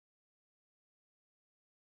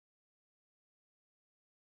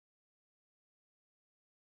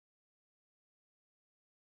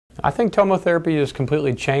I think TomoTherapy has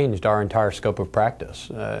completely changed our entire scope of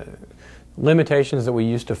practice. Limitations that we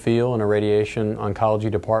used to feel in a radiation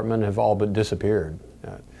oncology department have all but disappeared.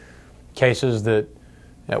 Cases that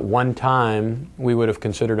at one time we would have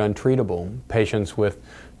considered untreatable, patients with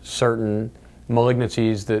certain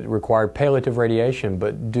malignancies that required palliative radiation,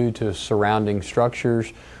 but due to surrounding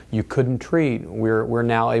structures you couldn't treat, we're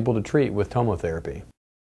now able to treat with TomoTherapy.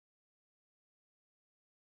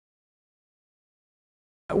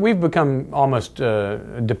 We've become almost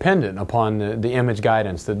dependent upon the image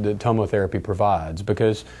guidance that TomoTherapy provides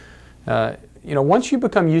because, once you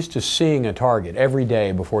become used to seeing a target every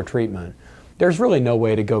day before treatment, there's really no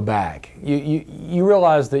way to go back. You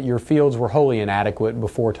realize that your fields were wholly inadequate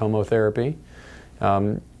before TomoTherapy.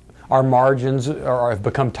 Our margins have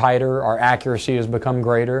become tighter, our accuracy has become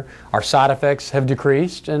greater, our side effects have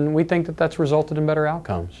decreased, and we think that that's resulted in better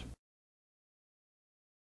outcomes.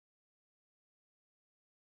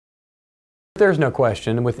 There's no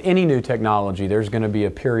question, with any new technology, there's going to be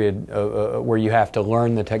a period where you have to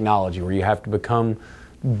learn the technology, where you have to become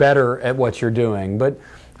better at what you're doing. But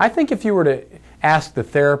I think if you were to ask the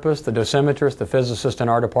therapist, the dosimetrist, the physicist in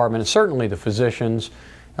our department, and certainly the physicians,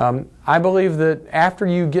 I believe that after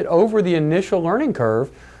you get over the initial learning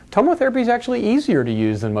curve, TomoTherapy is actually easier to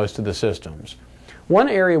use than most of the systems. One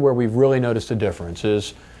area where we've really noticed a difference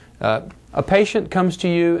is a patient comes to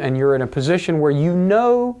you and you're in a position where you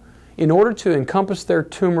know in order to encompass their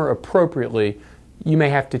tumor appropriately, you may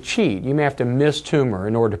have to cheat. You may have to miss tumor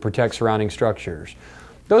in order to protect surrounding structures.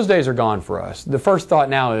 Those days are gone for us. The first thought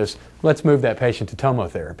now is, let's move that patient to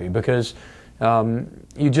TomoTherapy because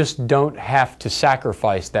you just don't have to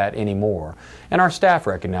sacrifice that anymore. And our staff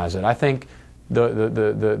recognize it. I think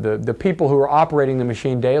the people who are operating the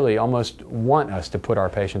machine daily almost want us to put our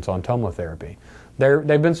patients on TomoTherapy.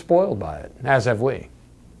 They've been spoiled by it, as have we.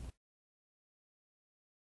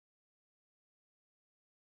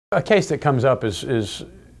 A case that comes up is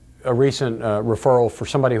a recent referral for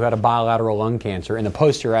somebody who had a bilateral lung cancer in the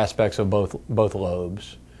posterior aspects of both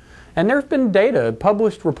lobes. And there have been data,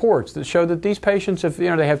 published reports that show that these patients, if they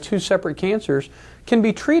have two separate cancers, can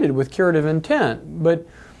be treated with curative intent. But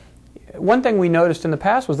one thing we noticed in the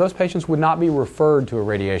past was those patients would not be referred to a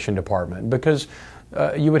radiation department because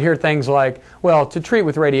you would hear things like, well, to treat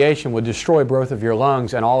with radiation would destroy both of your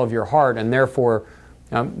lungs and all of your heart, and therefore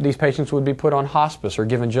these patients would be put on hospice or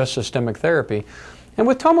given just systemic therapy. And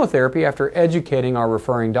with TomoTherapy, after educating our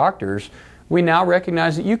referring doctors, we now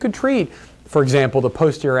recognize that you could treat, for example, the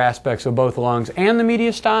posterior aspects of both lungs and the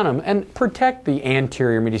mediastinum and protect the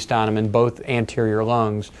anterior mediastinum in both anterior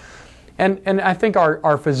lungs. And I think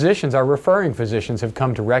our physicians, our referring physicians, have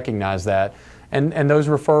come to recognize that, and those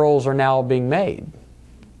referrals are now being made.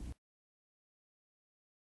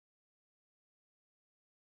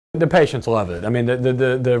 The patients love it. I mean,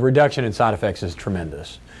 the reduction in side effects is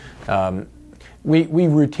tremendous. We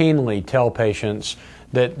routinely tell patients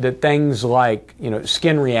that things like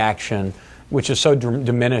skin reaction, which is so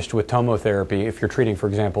diminished with TomoTherapy if you're treating, for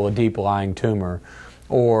example, a deep-lying tumor,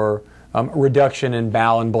 or reduction in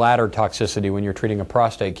bowel and bladder toxicity when you're treating a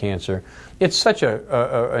prostate cancer. It's such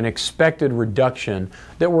an expected reduction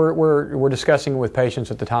that we're discussing it with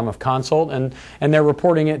patients at the time of consult, and they're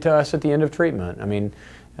reporting it to us at the end of treatment. I mean,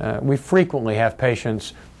 we frequently have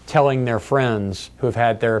patients telling their friends who have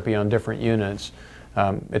had therapy on different units,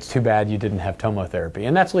 it's too bad you didn't have TomoTherapy.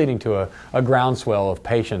 And that's leading to a groundswell of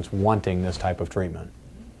patients wanting this type of treatment.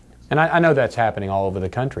 And I know that's happening all over the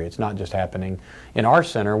country. It's not just happening in our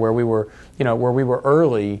center where we were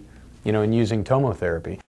early, in using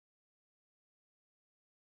TomoTherapy.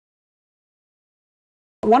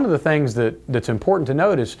 One of the things that's important to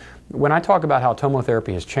note is when I talk about how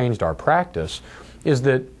TomoTherapy has changed our practice is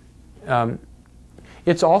that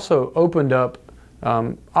it's also opened up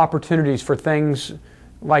opportunities for things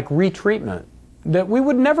like retreatment that we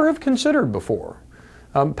would never have considered before.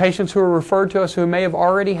 Patients who are referred to us who may have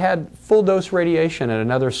already had full dose radiation at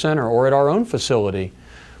another center or at our own facility.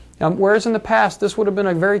 Whereas in the past this would have been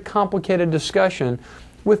a very complicated discussion.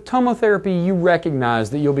 With TomoTherapy you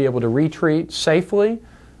recognize that you'll be able to retreat safely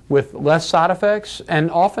with less side effects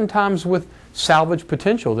and oftentimes with salvage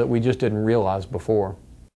potential that we just didn't realize before.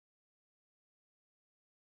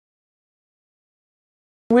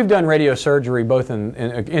 We've done radiosurgery both in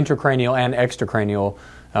intracranial and extracranial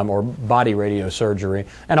or body radiosurgery,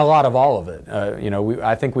 and a lot of all of it.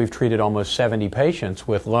 I think we've treated almost 70 patients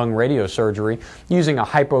with lung radiosurgery using a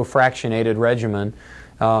hypofractionated regimen,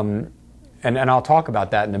 and I'll talk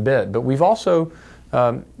about that in a bit. But we've also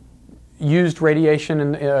used radiation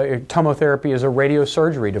and TomoTherapy as a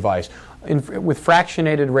radiosurgery device. With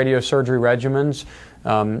fractionated radiosurgery regimens,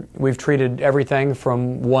 we've treated everything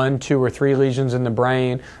from 1, 2, or 3 lesions in the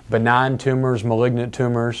brain, benign tumors, malignant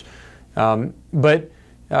tumors. But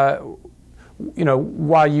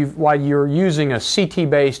while you're using a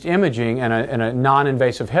CT-based imaging and a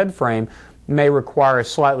non-invasive head frame may require a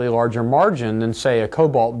slightly larger margin than, say, a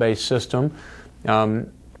cobalt-based system,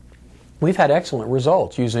 we've had excellent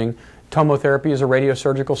results using TomoTherapy as a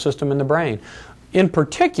radiosurgical system in the brain. In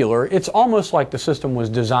particular, it's almost like the system was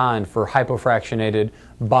designed for hypofractionated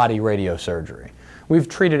body radiosurgery. We've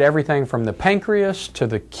treated everything from the pancreas to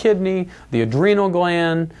the kidney, the adrenal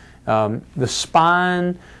gland, the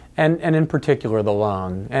spine, and in particular the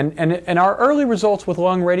lung. And our early results with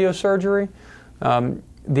lung radiosurgery,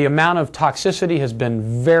 the amount of toxicity has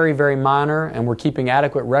been very, very minor, and we're keeping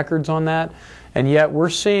adequate records on that. And yet we're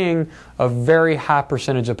seeing a very high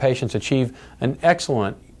percentage of patients achieve an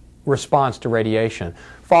excellent response to radiation.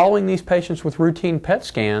 Following these patients with routine PET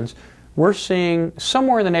scans, we're seeing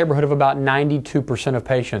somewhere in the neighborhood of about 92% of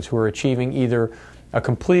patients who are achieving either a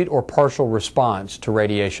complete or partial response to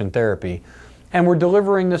radiation therapy. And we're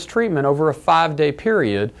delivering this treatment over a 5-day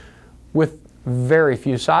period with very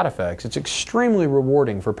few side effects. It's extremely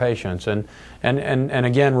rewarding for patients and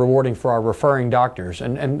again, rewarding for our referring doctors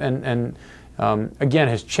and again,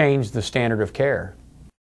 has changed the standard of care.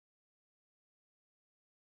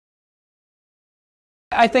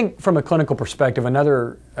 I think from a clinical perspective,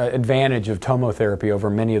 another advantage of TomoTherapy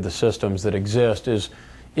over many of the systems that exist is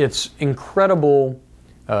its incredible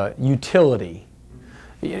utility.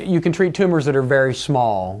 You can treat tumors that are very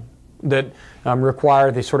small, that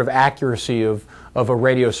require the sort of accuracy of a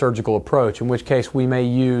radiosurgical approach, in which case we may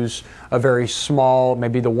use a very small,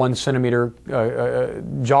 maybe the 1 centimeter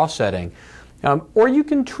jaw setting. Or you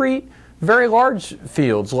can treat very large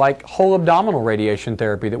fields like whole abdominal radiation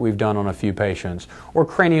therapy that we've done on a few patients, or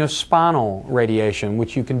craniospinal radiation,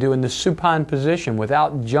 which you can do in the supine position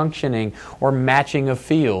without junctioning or matching of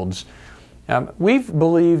fields. We've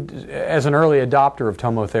believed, as an early adopter of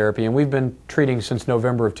TomoTherapy, and we've been treating since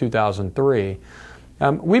November of 2003,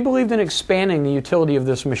 we believed in expanding the utility of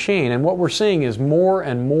this machine, and what we're seeing is more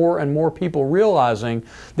and more and more people realizing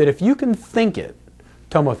that if you can think it,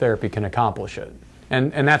 TomoTherapy can accomplish it.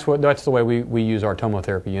 And that's the way we use our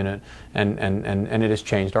TomoTherapy unit, and it has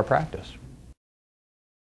changed our practice.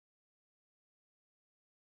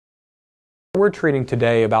 We're treating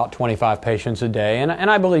today about 25 patients a day, and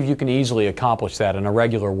I believe you can easily accomplish that in a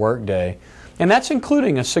regular work day. And that's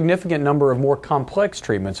including a significant number of more complex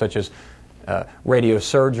treatments, such as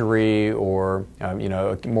radiosurgery or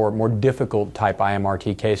more difficult type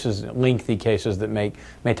IMRT cases, lengthy cases that may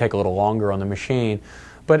take a little longer on the machine.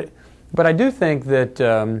 But I do think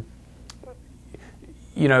that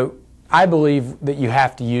I believe that you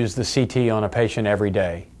have to use the CT on a patient every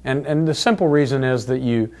day. And the simple reason is that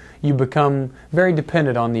you become very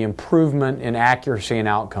dependent on the improvement in accuracy and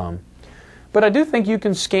outcome. But I do think you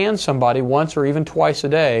can scan somebody once or even twice a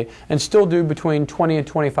day and still do between 20 and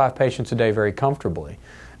 25 patients a day very comfortably.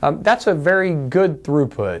 That's a very good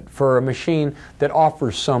throughput for a machine that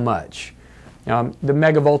offers so much. The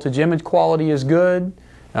megavoltage image quality is good.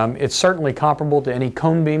 It's certainly comparable to any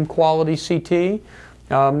cone beam quality CT,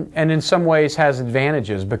 and in some ways has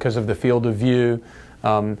advantages because of the field of view,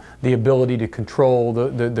 the ability to control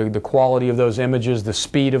the quality of those images, the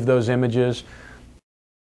speed of those images.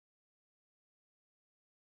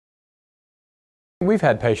 We've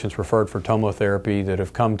had patients referred for TomoTherapy that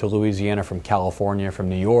have come to Louisiana from California, from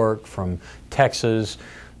New York, from Texas,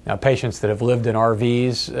 patients that have lived in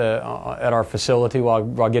RVs at our facility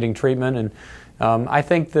while getting treatment. And I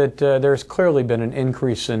think that there's clearly been an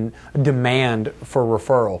increase in demand for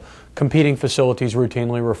referral. Competing facilities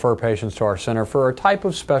routinely refer patients to our center for a type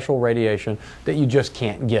of special radiation that you just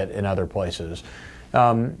can't get in other places.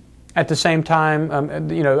 At the same time,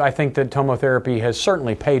 I think that TomoTherapy has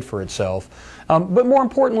certainly paid for itself. But more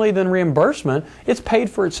importantly than reimbursement, it's paid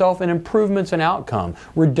for itself in improvements in outcome,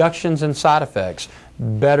 reductions in side effects,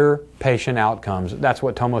 better patient outcomes. That's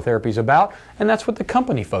what TomoTherapy is about, and that's what the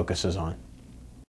company focuses on.